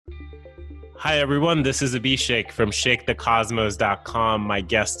Hi, everyone. This is Abhishek from ShakeTheCosmos.com. My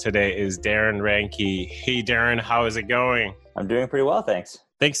guest today is Darren Ranke. Hey, Darren, how is it going? I'm doing pretty well, thanks.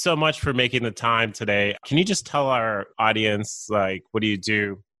 Thanks so much for making the time today. Can you just tell our audience, what do you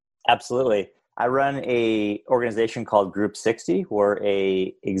do? Absolutely. I run a organization called Group 60. We're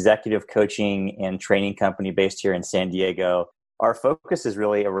a executive coaching and training company based here in San Diego. Our focus is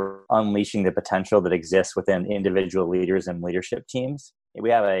really unleashing the potential that exists within individual leaders and leadership teams. We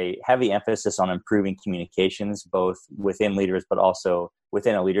have a heavy emphasis on improving communications, both within leaders, but also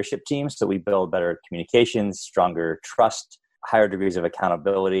within a leadership team. So we build better communications, stronger trust, higher degrees of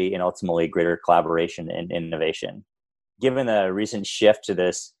accountability, and ultimately greater collaboration and innovation. Given the recent shift to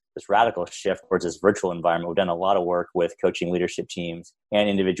this radical shift towards this virtual environment, we've done a lot of work with coaching leadership teams and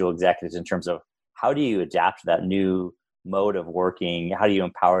individual executives in terms of how do you adapt to that new mode of working? How do you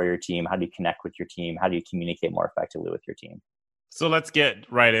empower your team? How do you connect with your team? How do you communicate more effectively with your team? So let's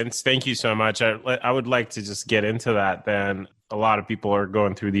get right in. Thank you so much. I would like to just get into that then. A lot of people are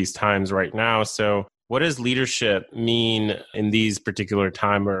going through these times right now. So what does leadership mean in these particular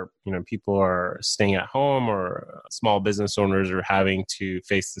time where, people are staying at home or small business owners are having to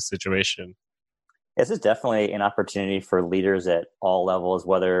face the situation? This is definitely an opportunity for leaders at all levels,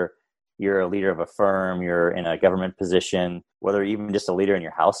 whether you're a leader of a firm, you're in a government position, whether you're even just a leader in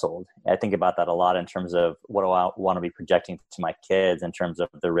your household. I think about that a lot in terms of what do I want to be projecting to my kids in terms of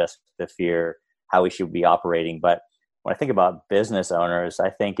the risk, the fear, how we should be operating. But when I think about business owners, I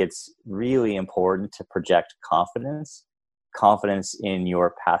think it's really important to project confidence in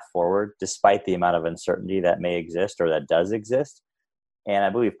your path forward, despite the amount of uncertainty that may exist or that does exist. And I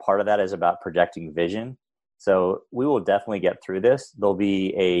believe part of that is about projecting vision. So we will definitely get through this. There'll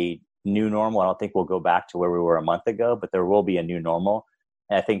be a new normal. I don't think we'll go back to where we were a month ago, but there will be a new normal.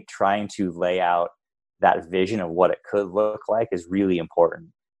 And I think trying to lay out that vision of what it could look like is really important,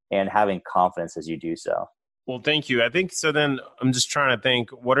 and having confidence as you do so. Well, thank you. I think so. Then I'm just trying to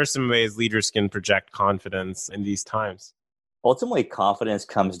think, what are some ways leaders can project confidence in these times? Ultimately, confidence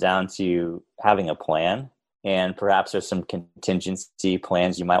comes down to having a plan, and perhaps there's some contingency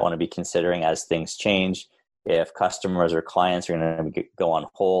plans you might want to be considering as things change. If customers or clients are going to go on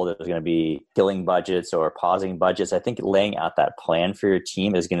hold, there's going to be killing budgets or pausing budgets. I think laying out that plan for your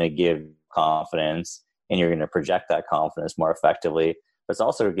team is going to give confidence, and you're going to project that confidence more effectively. But it's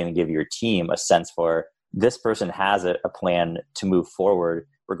also going to give your team a sense for this person has a plan to move forward,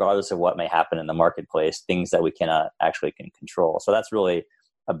 regardless of what may happen in the marketplace, things that we cannot actually can control. So that's really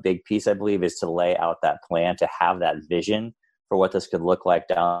a big piece, I believe, is to lay out that plan, to have that vision for what this could look like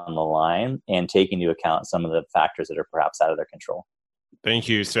down the line, and take into account some of the factors that are perhaps out of their control. Thank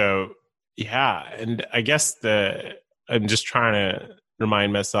you. So, yeah, and I guess I'm just trying to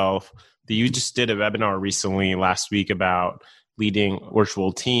remind myself that you just did a webinar recently last week about leading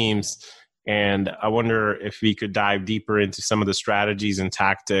virtual teams. And I wonder if we could dive deeper into some of the strategies and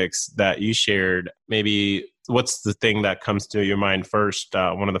tactics that you shared. Maybe what's the thing that comes to your mind first,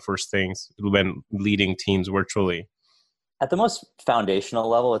 one of the first things when leading teams virtually? At the most foundational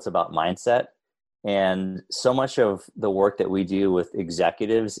level, it's about mindset. And so much of the work that we do with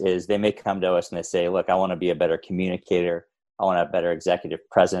executives is they may come to us and they say, look, I want to be a better communicator. I want to have better executive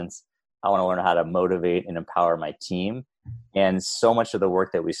presence. I want to learn how to motivate and empower my team. And so much of the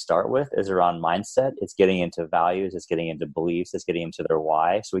work that we start with is around mindset. It's getting into values, it's getting into beliefs, it's getting into their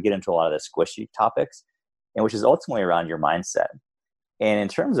why. So we get into a lot of the squishy topics, and which is ultimately around your mindset. And in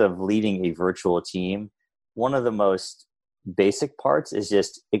terms of leading a virtual team, one of the most basic parts is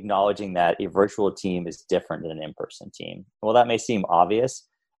just acknowledging that a virtual team is different than an in-person team. Well, that may seem obvious.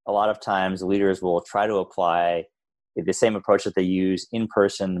 A lot of times leaders will try to apply the same approach that they use in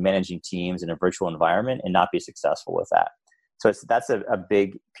person managing teams in a virtual environment and not be successful with that. So that's a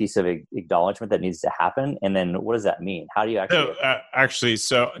big piece of acknowledgement that needs to happen. And then what does that mean? How do you actually...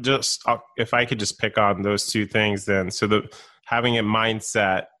 So just if I could just pick on those two things then. So having a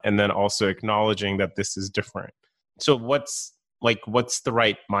mindset and then also acknowledging that this is different. So what's the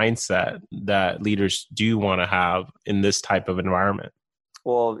right mindset that leaders do want to have in this type of environment?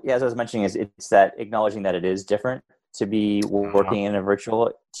 Well, yeah, as I was mentioning, it's that acknowledging that it is different to be working in a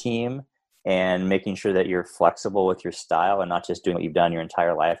virtual team, and making sure that you're flexible with your style and not just doing what you've done your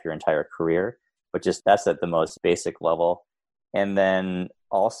entire life, your entire career, but just that's at the most basic level. And then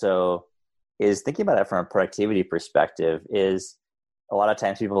also is thinking about it from a productivity perspective. Is a lot of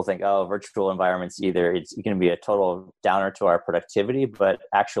times people think, oh, virtual environments, either it's going to be a total downer to our productivity, but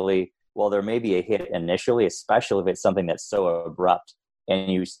actually, well, there may be a hit initially, especially if it's something that's so abrupt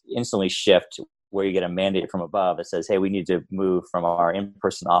and you instantly shift where you get a mandate from above that says, hey, we need to move from our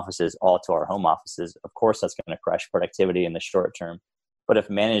in-person offices all to our home offices. Of course, that's going to crush productivity in the short term. but if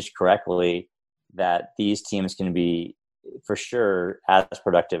managed correctly, that these teams can be for sure as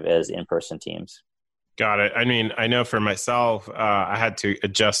productive as in-person teams. Got it. I mean, I know for myself, I had to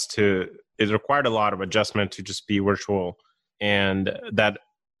adjust to, it required a lot of adjustment to just be virtual. And that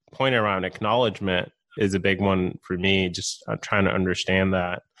point around acknowledgement is a big one for me, just trying to understand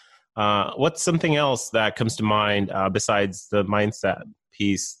that. What's something else that comes to mind besides the mindset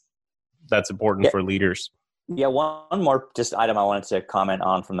piece that's important for leaders? Yeah, one more just item I wanted to comment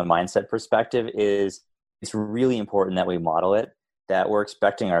on from the mindset perspective is it's really important that we model it, that we're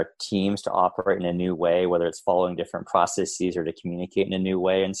expecting our teams to operate in a new way, whether it's following different processes or to communicate in a new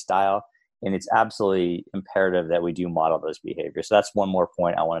way and style. And it's absolutely imperative that we do model those behaviors. So that's one more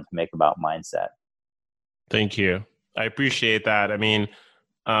point I wanted to make about mindset. Thank you. I appreciate that. I mean,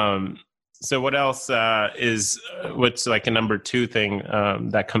 so what else what's like a number two thing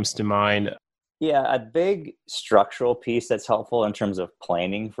that comes to mind? Yeah, a big structural piece that's helpful in terms of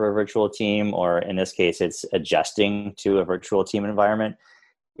planning for a virtual team, or in this case, it's adjusting to a virtual team environment,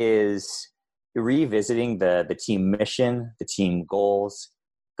 is revisiting the team mission, the team goals,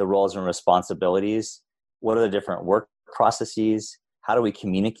 the roles and responsibilities. What are the different work processes? How do we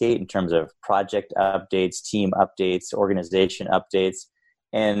communicate in terms of project updates, team updates, organization updates?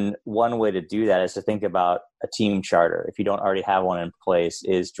 And one way to do that is to think about a team charter. If you don't already have one in place,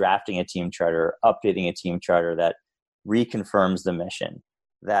 is drafting a team charter, updating a team charter that reconfirms the mission,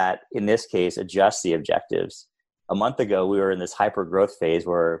 that in this case adjusts the objectives. A month ago, we were in this hyper growth phase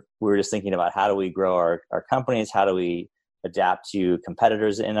where we were just thinking about how do we grow our companies, how do we adapt to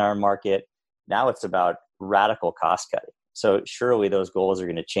competitors in our market. Now it's about radical cost cutting. So surely those goals are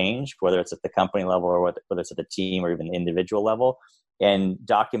going to change, whether it's at the company level or whether it's at the team or even the individual level. And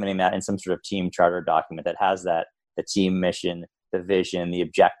documenting that in some sort of team charter document that has that, the team mission, the vision, the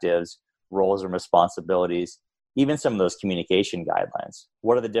objectives, roles and responsibilities, even some of those communication guidelines.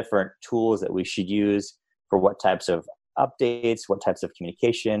 What are the different tools that we should use for what types of updates, what types of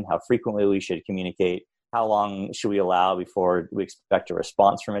communication, how frequently we should communicate, how long should we allow before we expect a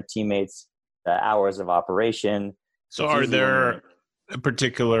response from our teammates, the hours of operation. So are there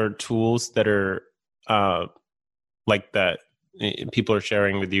particular tools that are like that people are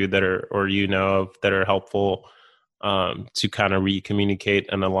sharing with you that are, or you know of, that are helpful to kind of re-communicate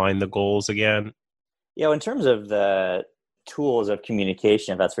and align the goals again? Yeah, in terms of the tools of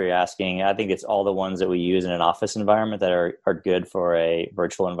communication, if that's what you're asking, I think it's all the ones that we use in an office environment that are good for a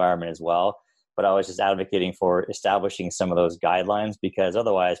virtual environment as well. But I was just advocating for establishing some of those guidelines, because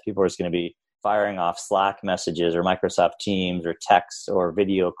otherwise people are just going to be firing off Slack messages or Microsoft Teams or texts or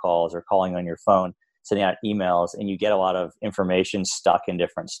video calls or calling on your phone, sending out emails, and you get a lot of information stuck in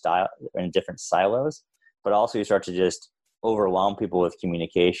different silos. But also you start to just overwhelm people with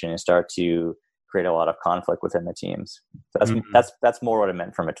communication and start to create a lot of conflict within the teams. So that's more what I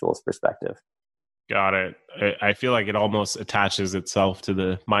meant from a tools perspective. Got it. I feel like it almost attaches itself to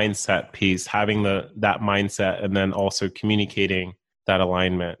the mindset piece, having that mindset and then also communicating that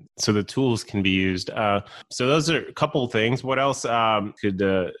alignment. So the tools can be used. So those are a couple of things. What else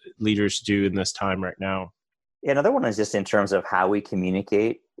could leaders do in this time right now? Yeah, another one is just in terms of how we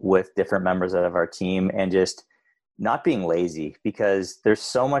communicate with different members of our team and just not being lazy, because there's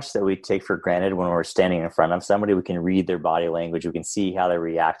so much that we take for granted when we're standing in front of somebody. We can read their body language. We can see how they're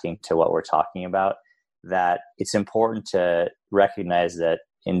reacting to what we're talking about, that it's important to recognize that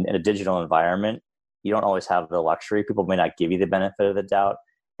in a digital environment, you don't always have the luxury. People may not give you the benefit of the doubt,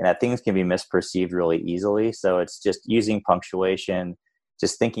 and that things can be misperceived really easily. So it's just using punctuation,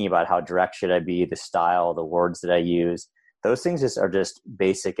 just thinking about how direct should I be, the style, the words that I use. Those things are just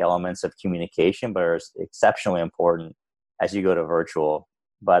basic elements of communication, but are exceptionally important as you go to virtual.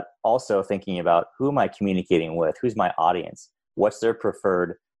 But also thinking about, who am I communicating with? Who's my audience? What's their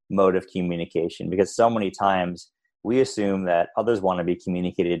preferred mode of communication? Because so many times we assume that others want to be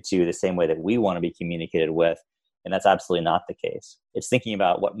communicated to the same way that we want to be communicated with, and that's absolutely not the case. It's thinking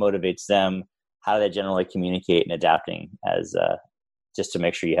about what motivates them, how they generally communicate, and adapting as just to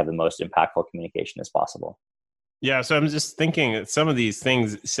make sure you have the most impactful communication as possible. Yeah, so I'm just thinking that some of these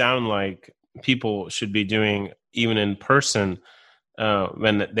things sound like people should be doing even in person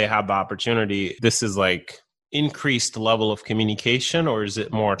when they have the opportunity. This is like increased level of communication, or is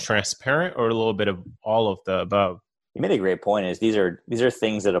it more transparent, or a little bit of all of the above? You made a great point. Is these are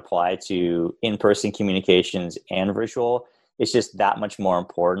things that apply to in-person communications and virtual. It's just that much more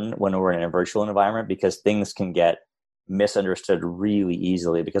important when we're in a virtual environment, because things can get misunderstood really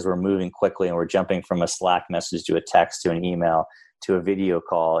easily, because we're moving quickly and we're jumping from a Slack message to a text to an email to a video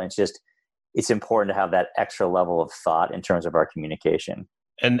call. It's important to have that extra level of thought in terms of our communication.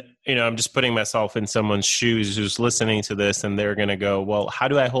 And, I'm just putting myself in someone's shoes who's listening to this, and they're going to go, well, how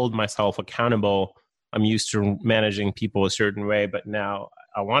do I hold myself accountable? I'm used to managing people a certain way, but now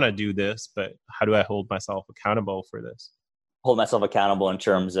I want to do this, but how do I hold myself accountable for this? Hold myself accountable in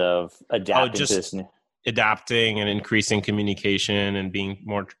terms of adapting to this. Adapting and increasing communication and being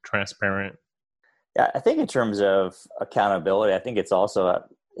more transparent. Yeah, I think in terms of accountability, I think it's also,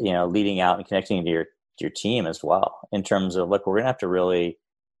 leading out and connecting to your team as well, in terms of, look, we're going to have to really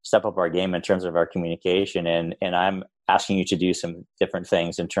step up our game in terms of our communication. And I'm asking you to do some different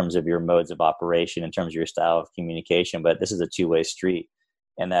things in terms of your modes of operation, in terms of your style of communication. But this is a two-way street,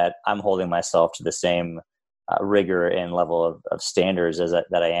 and that I'm holding myself to the same rigor and level of standards that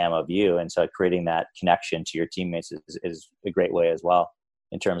I am of you. And so creating that connection to your teammates is a great way as well,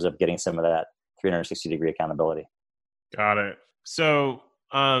 in terms of getting some of that 360-degree accountability. Got it. So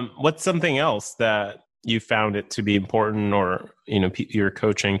what's something else that you found it to be important, or, you're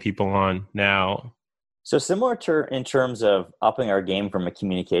coaching people on now? So similar to in terms of upping our game from a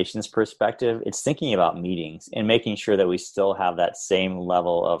communications perspective, it's thinking about meetings and making sure that we still have that same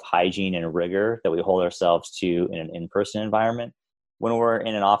level of hygiene and rigor that we hold ourselves to in an in-person environment. When we're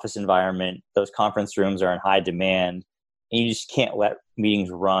in an office environment, those conference rooms are in high demand, and you just can't let meetings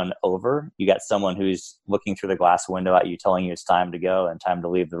run over. You got someone who's looking through the glass window at you, telling you it's time to go and time to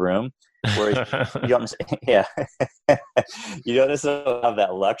leave the room. Whereas you don't, yeah, you don't necessarily have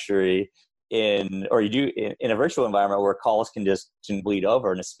that luxury in a virtual environment where calls can bleed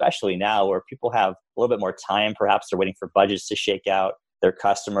over. And especially now where people have a little bit more time, perhaps they're waiting for budgets to shake out, their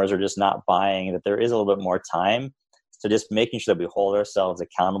customers are just not buying, that there is a little bit more time. So just making sure that we hold ourselves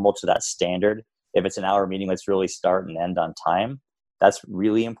accountable to that standard. If it's an hour meeting, let's really start and end on time. That's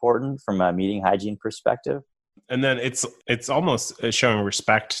really important from a meeting hygiene perspective. And then it's almost showing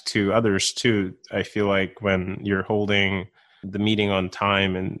respect to others too. I feel like when you're holding the meeting on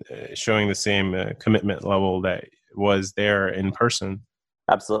time and showing the same commitment level that was there in person.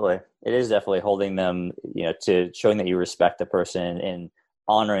 Absolutely. It is definitely holding them, to showing that you respect the person and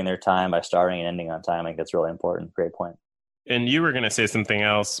honoring their time by starting and ending on time. I think that's really important. Great point. And you were going to say something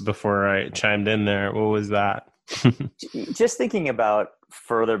else before I chimed in there. What was that? Just thinking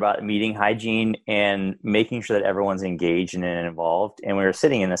further about meeting hygiene and making sure that everyone's engaged and involved. And when you're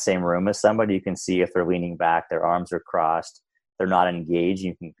sitting in the same room as somebody, you can see if they're leaning back, their arms are crossed, they're not engaged.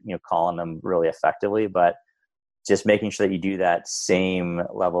 You can call on them really effectively. But just making sure that you do that same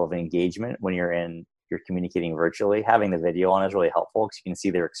level of engagement when you're communicating virtually. Having the video on is really helpful because you can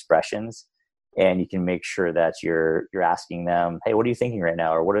see their expressions. And you can make sure that you're asking them, hey, what are you thinking right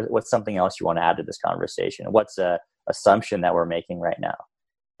now? Or what's something else you want to add to this conversation? What's a assumption that we're making right now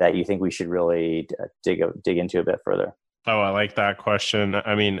that you think we should really dig into a bit further? Oh, I like that question.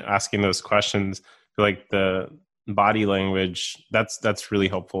 I mean, asking those questions, like the body language, that's really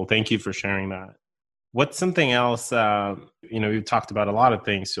helpful. Thank you for sharing that. What's something else, we've talked about a lot of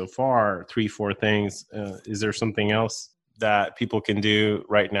things so far, 3-4 things. Is there something else that people can do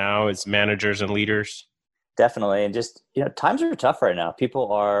right now as managers and leaders? Definitely. And just, times are tough right now.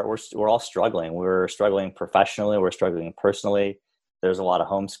 We're all struggling. We're struggling professionally. We're struggling personally. There's a lot of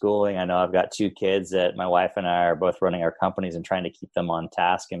homeschooling. I know I've got 2 kids that my wife and I are both running our companies and trying to keep them on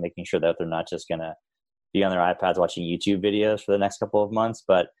task and making sure that they're not just going to be on their iPads watching YouTube videos for the next couple of months.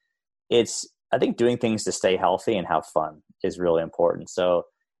 But I think doing things to stay healthy and have fun is really important. So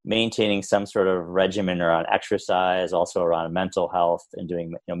maintaining some sort of regimen around exercise, also around mental health, and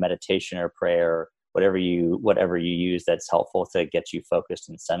doing meditation or prayer, whatever you use that's helpful to get you focused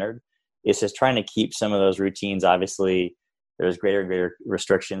and centered. It's just trying to keep some of those routines. Obviously, there's greater and greater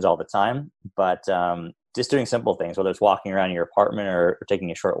restrictions all the time, but just doing simple things, whether it's walking around your apartment or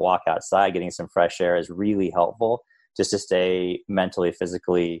taking a short walk outside, getting some fresh air is really helpful just to stay mentally,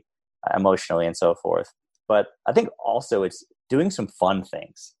 physically, emotionally, and so forth. But I think also it's doing some fun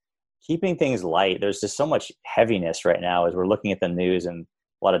things, keeping things light. There's just so much heaviness right now as we're looking at the news and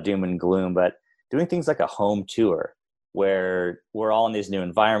a lot of doom and gloom, but doing things like a home tour where we're all in these new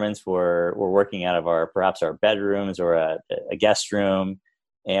environments, we're working out of perhaps our bedrooms or a guest room,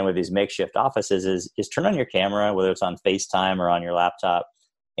 and with these makeshift offices is turn on your camera, whether it's on FaceTime or on your laptop,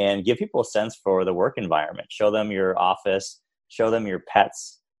 and give people a sense for the work environment. Show them your office, show them your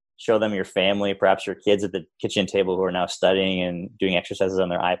pets, show them your family, perhaps your kids at the kitchen table who are now studying and doing exercises on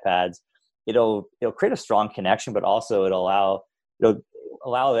their iPads. It'll create a strong connection, but also it'll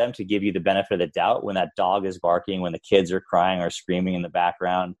allow them to give you the benefit of the doubt when that dog is barking, when the kids are crying or screaming in the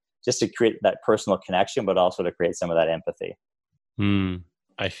background, just to create that personal connection, but also to create some of that empathy.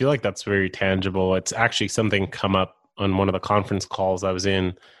 I feel like that's very tangible. It's actually something come up on one of the conference calls I was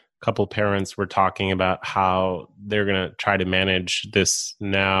in couple parents were talking about how they're going to try to manage this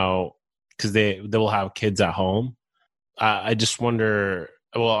now because they will have kids at home. I just wonder,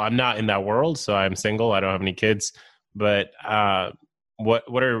 well, I'm not in that world, so I'm single. I don't have any kids, but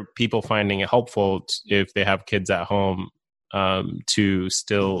what are people finding helpful if they have kids at home to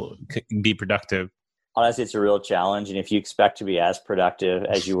still be productive? Honestly, it's a real challenge. And if you expect to be as productive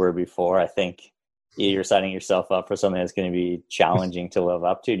as you were before, I think you're setting yourself up for something that's going to be challenging to live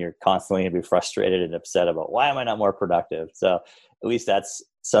up to. And you're constantly going to be frustrated and upset about, why am I not more productive? So at least that's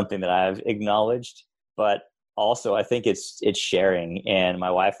something that I've acknowledged. But also, I think it's sharing. And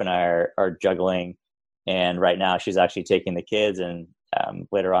my wife and I are juggling. And right now she's actually taking the kids, and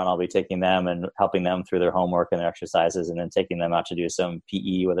later on I'll be taking them and helping them through their homework and their exercises, and then taking them out to do some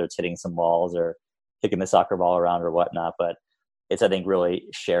PE, whether it's hitting some balls or kicking the soccer ball around or whatnot. But it's, I think, really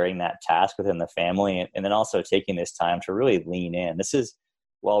sharing that task within the family, and then also taking this time to really lean in. This is,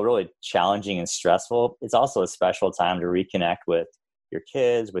 while really challenging and stressful, it's also a special time to reconnect with your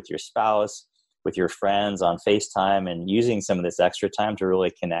kids, with your spouse, with your friends on FaceTime, and using some of this extra time to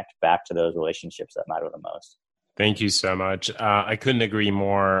really connect back to those relationships that matter the most. Thank you so much. I couldn't agree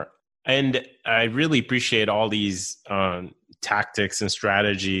more. And I really appreciate all these tactics and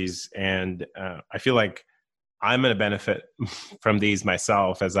strategies. And I feel like I'm going to benefit from these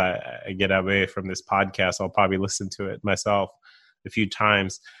myself as I get away from this podcast. I'll probably listen to it myself a few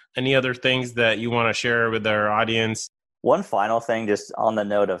times. Any other things that you want to share with our audience? One final thing, just on the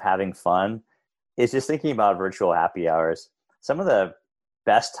note of having fun, is just thinking about virtual happy hours. Some of the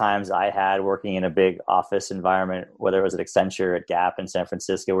best times I had working in a big office environment, whether it was at Accenture, at Gap in San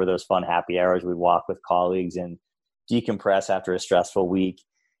Francisco, were those fun happy hours. We'd walk with colleagues and decompress after a stressful week.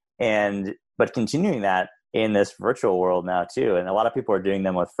 But continuing that in this virtual world now too. And a lot of people are doing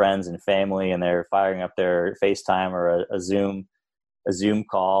them with friends and family, and they're firing up their FaceTime or a Zoom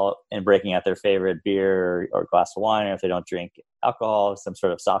call and breaking out their favorite beer or glass of wine, or if they don't drink alcohol, some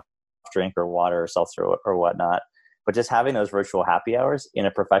sort of soft drink or water or seltzer or whatnot. But just having those virtual happy hours in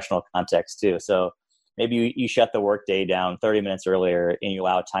a professional context too. So maybe you shut the workday down 30 minutes earlier and you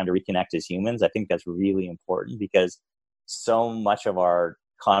allow time to reconnect as humans. I think that's really important, because so much of our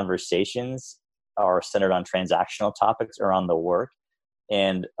conversations are centered on transactional topics or on the work,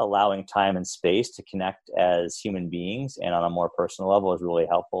 and allowing time and space to connect as human beings and on a more personal level is really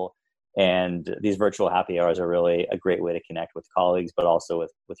helpful. And these virtual happy hours are really a great way to connect with colleagues, but also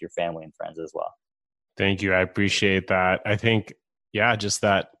with your family and friends as well. Thank you. I appreciate that. I think, just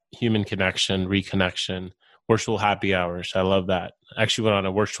that human connection, reconnection, virtual happy hours. I love that. I actually went on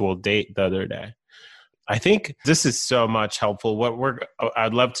a virtual date the other day. I think this is so much helpful. What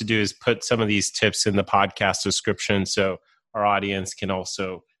I'd love to do is put some of these tips in the podcast description so our audience can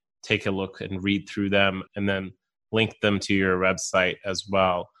also take a look and read through them, and then link them to your website as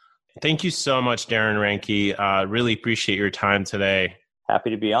well. Thank you so much, Darren Ranke. Really appreciate your time today. Happy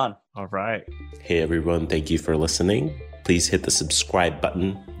to be on. All right. Hey, everyone. Thank you for listening. Please hit the subscribe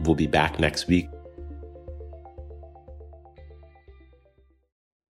button. We'll be back next week.